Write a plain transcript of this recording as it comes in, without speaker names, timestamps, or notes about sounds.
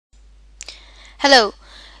Hello,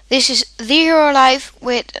 this is The Hero Live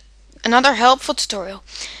with another helpful tutorial.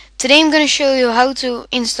 Today I'm going to show you how to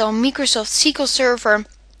install Microsoft SQL Server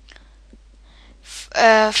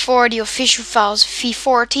for the official files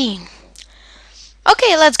v14.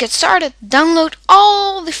 Okay, let's get started. Download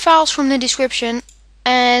all the files from the description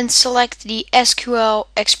and select the SQL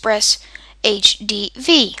Express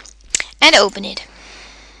HDV and open it.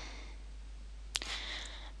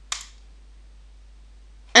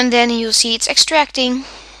 And then you'll see it's extracting.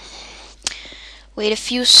 Wait a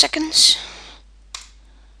few seconds.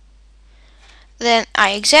 Then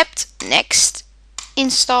I accept, next,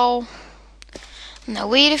 install. Now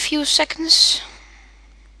wait a few seconds.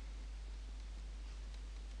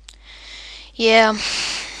 Yeah,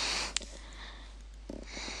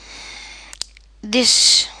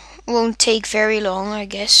 this won't take very long, I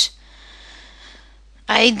guess.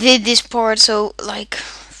 I did this part so like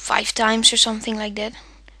 5 times or something like that.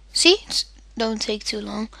 See, don't take too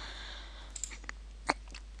long.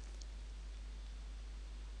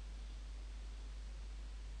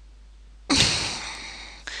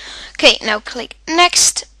 Okay, now click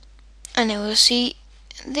next and you will see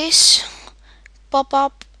this pop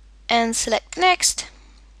up and select next,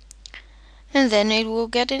 and then it will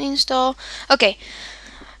get an install. Okay,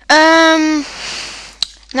 now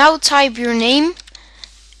type your name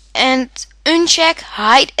and uncheck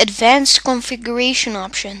hide advanced configuration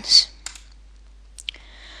options.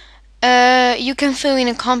 You can fill in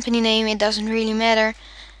a company name, it doesn't really matter,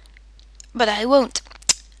 but I won't.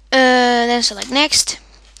 Then select next.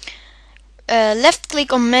 Left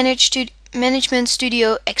click on Management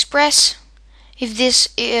Studio Express. If this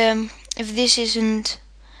isn't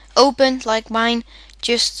opened like mine,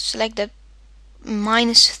 just select the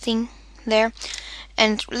minus thing there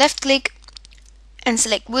and left click and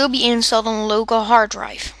select will be installed on local hard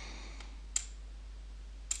drive.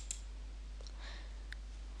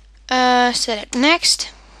 Select next,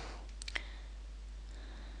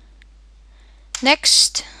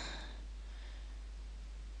 next,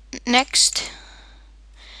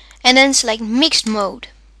 and then select mixed mode.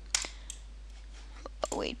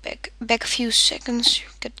 Wait, back a few seconds,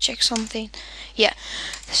 gotta check something. Yeah,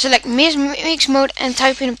 select mixed mode and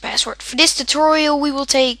type in a password. For this tutorial we will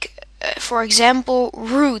take for example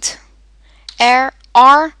root, R-O-O-T,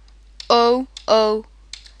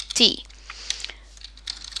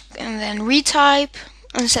 and then retype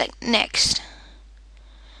and select next,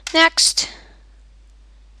 next,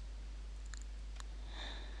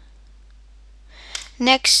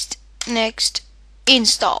 next,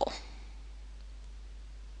 install.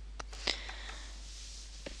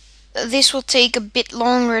 This will take a bit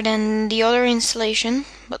longer than the other installation,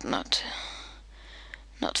 but not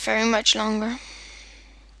very much longer.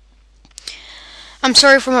 I'm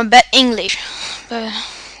sorry for my bad English, but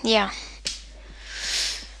yeah,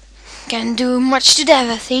 can't do much to that,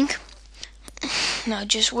 I think. Now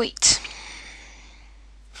just wait.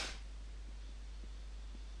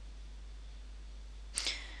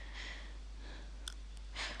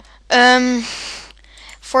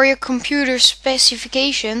 For your computer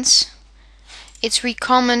specifications, it's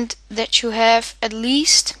recommended that you have at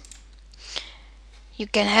least, you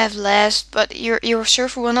can have less, but your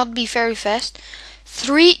server will not be very fast,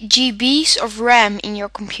 3 GBs of RAM in your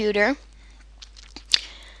computer,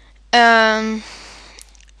 and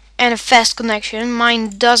a fast connection.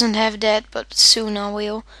 Mine doesn't have that, but soon I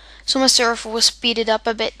will, so my server will speed it up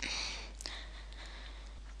a bit.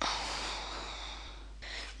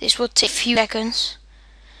 This will take a few seconds.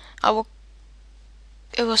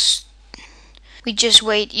 We just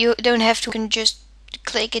wait. You don't have to, you can just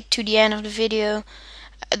click it to the end of the video.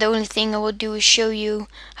 The only thing I will do is show you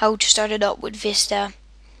how to start it up with Vista.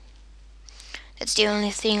 That's the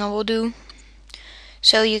only thing I will do.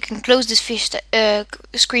 So you can close this Vista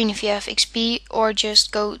screen if you have XP, or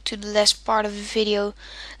just go to the last part of the video.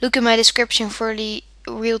 Look in my description for the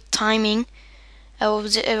real timing. I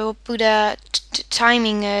will put a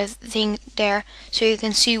timing thing there so you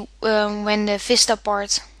can see when the Vista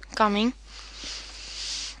part's coming.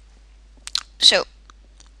 So,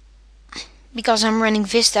 because I'm running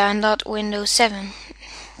Vista and not Windows 7,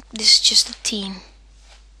 this is just a team.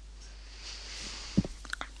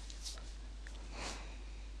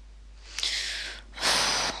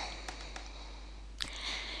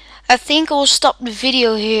 I think I'll stop the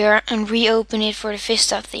video here and reopen it for the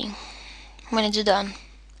Vista thing when it's done.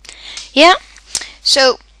 Yeah,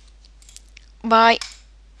 so bye.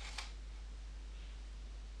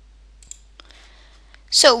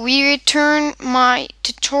 So we return my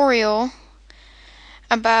tutorial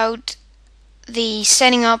about the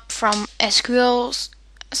setting up from SQL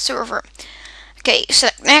Server. Okay,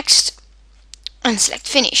 select next, and select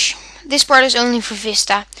finish. This part is only for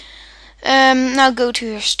Vista. Now go to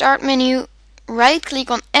your start menu, right click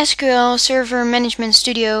on SQL Server Management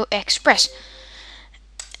Studio Express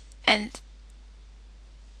and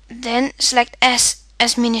then select as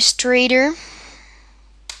administrator,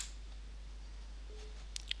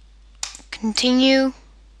 continue,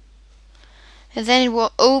 and then it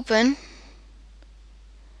will open.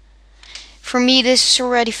 For me this is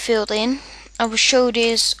already filled in. I will show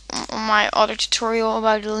this on my other tutorial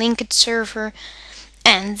about the linked server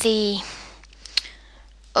and the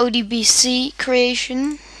ODBC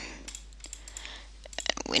creation,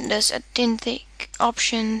 Windows Authentic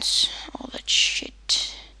options, all that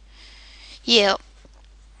shit. Yeah.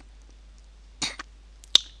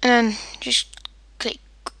 And just click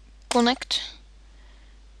connect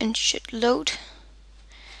and it should load.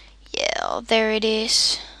 Yeah, there it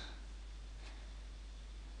is.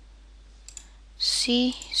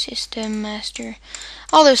 See, system master,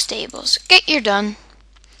 all those tables. Okay, you're done.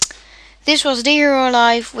 This was the Hero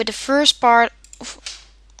Live with the first part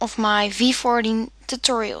of my v14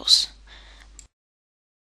 tutorials.